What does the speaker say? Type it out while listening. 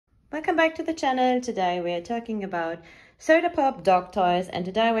Welcome back to the channel. Today we are talking about SODAPUP dog toys, and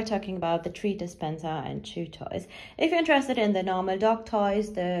today we're talking about the treat dispenser and chew toys. If you're interested in the normal dog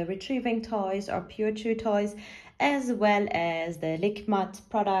toys, the retrieving toys or pure chew toys, as well as the lick mat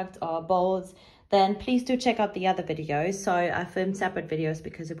products or bowls, then please do check out the other videos. So I filmed separate videos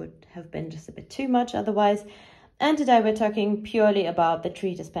because it would have been just a bit too much otherwise. And today we're talking purely about the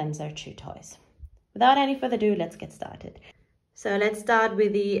treat dispenser chew toys. Without any further ado, let's get started. So let's start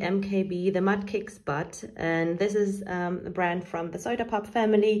with the MKB, the Mudkicks Butt, and this is a brand from the SODAPUP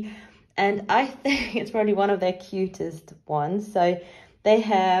family, and I think it's probably one of their cutest ones. So they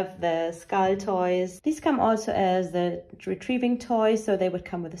have the skull toys. These come also as the retrieving toys, so they would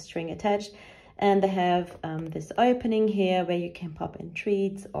come with a string attached, and they have this opening here where you can pop in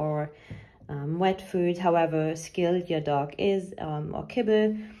treats or wet food, however skilled your dog is, or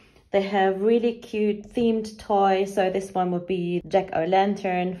kibble. They have really cute themed toys. So this one would be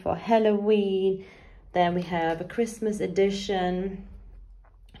Jack-o'-lantern for Halloween. Then we have a Christmas edition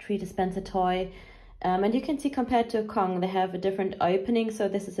treat dispenser toy. And you can see compared to a Kong, they have a different opening. So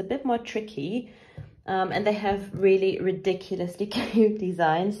this is a bit more tricky. And they have really ridiculously cute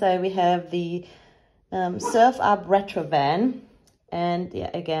designs. So we have the Surf Up Retro Van. And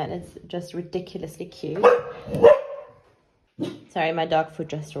yeah, again, it's just ridiculously cute. Sorry, my dog food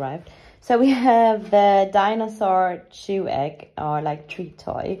just arrived. So we have the dinosaur chew egg, or like treat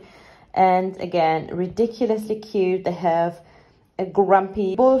toy. And again, ridiculously cute. They have a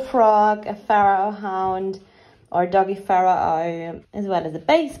grumpy bullfrog, a pharaoh hound, or doggy pharaoh, as well as a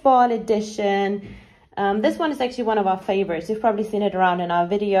baseball edition. This one is actually one of our favorites. You've probably seen it around in our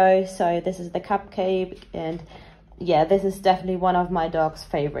videos. So this is the cupcake, and yeah, this is definitely one of my dog's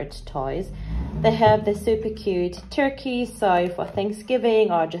favorite toys. They have the super cute turkeys, so for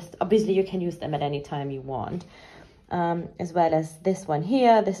Thanksgiving, or just obviously you can use them at any time you want. As well as this one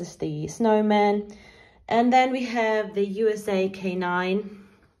here, this is the snowman. And then we have the USA K9.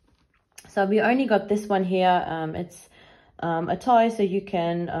 So we only got this one here. It's a toy, so you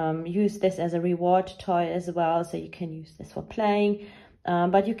can use this as a reward toy as well. So you can use this for playing,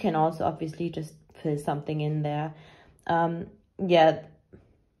 but you can also obviously just fill something in there. Yeah,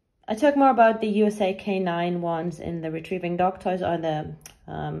 I talk more about the USA K9 ones in the retrieving dog toys, or the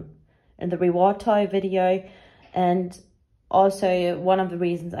in the reward toy video. And also one of the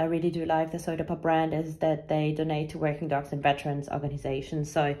reasons I really do like the SODAPUP brand is that they donate to working dogs and veterans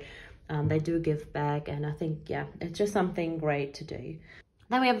organizations. So they do give back, and I think, yeah, it's just something great to do.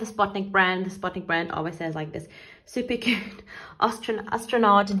 Then we have the Spotnik brand. The Spotnik brand always has like this super cute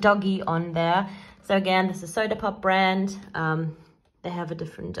astronaut doggy on there. So again, this is SODAPUP brand. They have a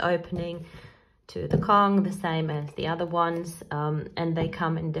different opening to the Kong, the same as the other ones, and they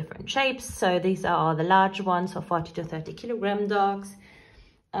come in different shapes. So these are the large ones for 40 to 30 kilogram dogs.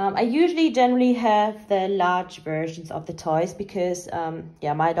 I generally have the large versions of the toys because,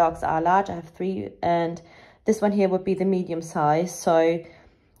 yeah, my dogs are large. I have 3, and this one here would be the medium size. So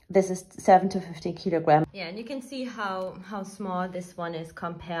this is 7 to 15 kilogram. Yeah, and you can see how small this one is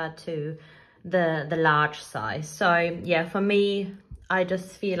compared to the large size. So yeah, for me, I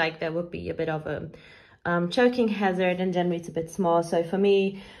just feel like there would be a bit of a choking hazard, and generally it's a bit small. So for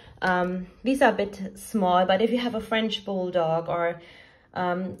me, these are a bit small, but if you have a French bulldog, or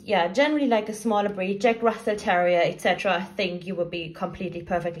yeah, generally like a smaller breed, Jack Russell Terrier, etc., I think you would be completely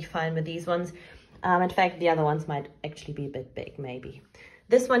perfectly fine with these ones. In fact, the other ones might actually be a bit big, maybe.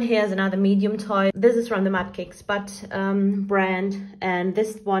 This one here is another medium toy. This is from the Mudkicks Butt brand, and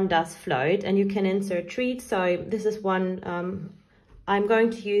this one does float, and you can insert treats. So this is one I'm going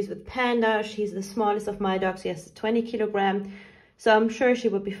to use with Panda. She's the smallest of my dogs. She has 20 kilogram, so I'm sure she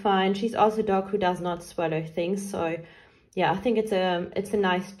would be fine. She's also a dog who does not swallow things, so yeah, I think it's a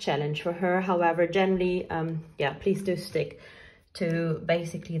nice challenge for her. However, generally, yeah, please do stick to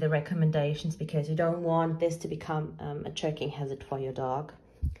basically the recommendations, because you don't want this to become a choking hazard for your dog.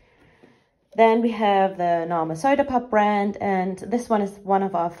 Then we have the normal SODAPUP brand, and this one is one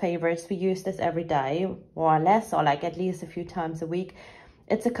of our favorites. We use this every day, more or less, or like at least a few times a week.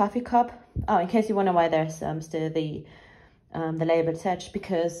 It's a coffee cup. Oh, in case you wonder why there's still the label attached,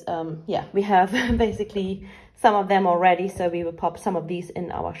 because yeah, we have basically some of them already, so we will pop some of these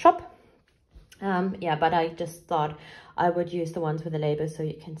in our shop. Yeah, but I just thought I would use the ones with the label so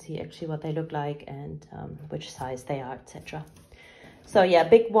you can see actually what they look like and which size they are, etc. So yeah,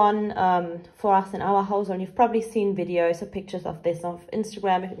 big one for us in our household. You've probably seen videos or pictures of this on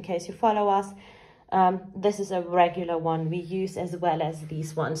Instagram in case you follow us. This is a regular one we use, as well as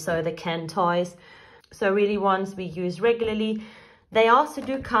these ones, so the Ken toys. So really ones we use regularly. They also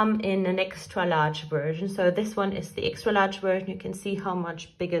do come in an extra large version. So this one is the extra large version. You can see how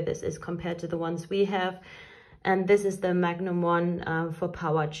much bigger this is compared to the ones we have. And this is the Magnum one for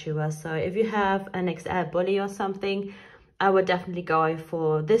power chewers. So if you have an XL bully or something, I would definitely go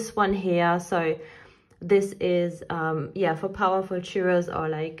for this one here. So this is, yeah, for powerful chewers or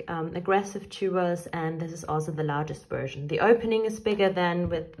like aggressive chewers. And this is also the largest version. The opening is bigger than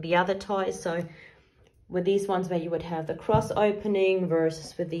with the other toys. So with these ones where you would have the cross opening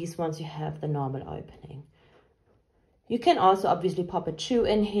versus with these ones you have the normal opening. You can also obviously pop a chew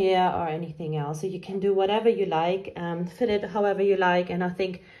in here or anything else. So you can do whatever you like, fit it however you like. And I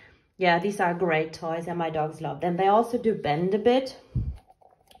think, yeah, these are great toys and my dogs love them. They also do bend a bit,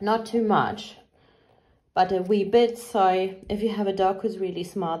 not too much, but a wee bit. So if you have a dog who's really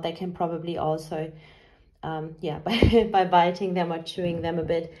smart, they can probably also, yeah, by biting them or chewing them a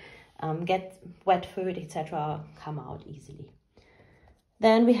bit, get wet food, etc., come out easily.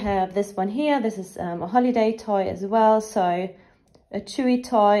 Then we have this one here. This is a holiday toy as well. So a chewy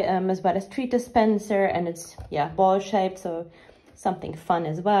toy as well as treat dispenser, and it's, yeah, ball shaped, so something fun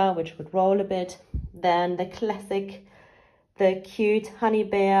as well, which would roll a bit. Then the classic, the cute honey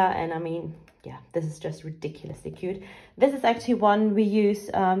bear, and I mean, yeah, this is just ridiculously cute. This is actually one we use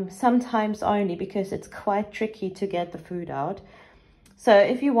sometimes only because it's quite tricky to get the food out. So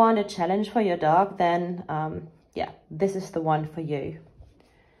if you want a challenge for your dog, then yeah, this is the one for you.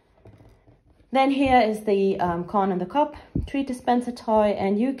 Then here is the corn on the cob treat dispenser toy,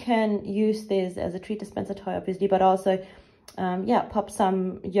 and you can use this as a treat dispenser toy, obviously, but also, yeah, pop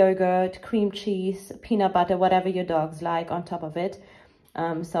some yogurt, cream cheese, peanut butter, whatever your dogs like on top of it.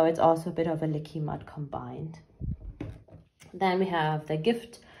 So it's also a bit of a licky mud combined. Then we have the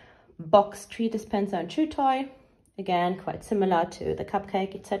gift box treat dispenser and chew toy. Again, quite similar to the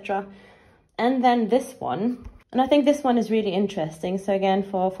cupcake, etc. And then this one, and I think this one is really interesting. So again,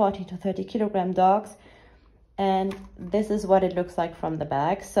 for 40 to 30 kilogram dogs. And this is what it looks like from the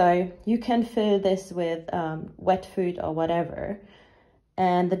bag. So you can fill this with wet food or whatever.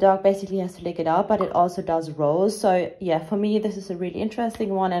 And the dog basically has to lick it out, but it also does roll. So yeah, for me, this is a really interesting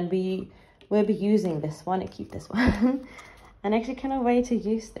one, and we will be using this one and keep this one. And actually cannot wait to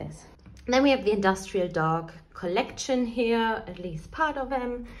use this. Then we have the industrial dog collection here, at least part of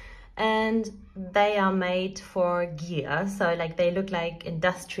them. And they are made for gear, so like they look like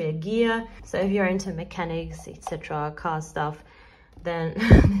industrial gear. So if you're into mechanics, etc., car stuff, then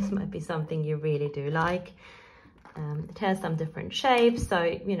this might be something you really do like. It has some different shapes, so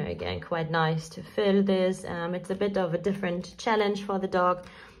you know, again, quite nice to fill this. It's a bit of a different challenge for the dog.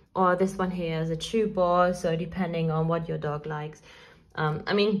 Or this one here is a chew ball, so depending on what your dog likes.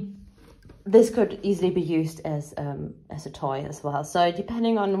 I mean, this could easily be used as a toy as well. So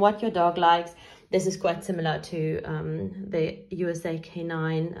depending on what your dog likes, this is quite similar to the USA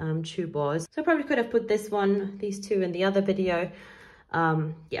K9 chew balls. So I probably could have put these two in the other video.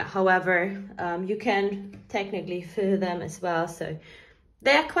 Yeah, however, you can technically fill them as well. So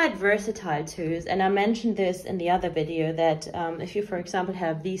they are quite versatile too. And I mentioned this in the other video that if you, for example,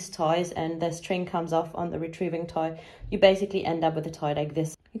 have these toys and the string comes off on the retrieving toy, you basically end up with a toy like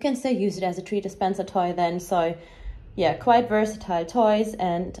this. You can still use it as a treat dispenser toy then. So yeah, quite versatile toys.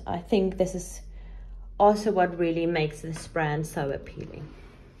 And I think this is also what really makes this brand so appealing.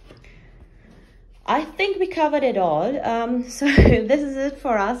 I think we covered it all. So this is it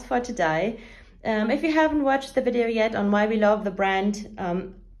for us for today. If you haven't watched the video yet on why we love the brand,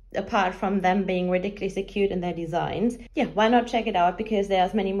 apart from them being ridiculously cute in their designs, yeah, why not check it out, because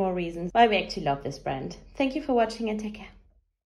there's many more reasons why we actually love this brand. Thank you for watching and take care.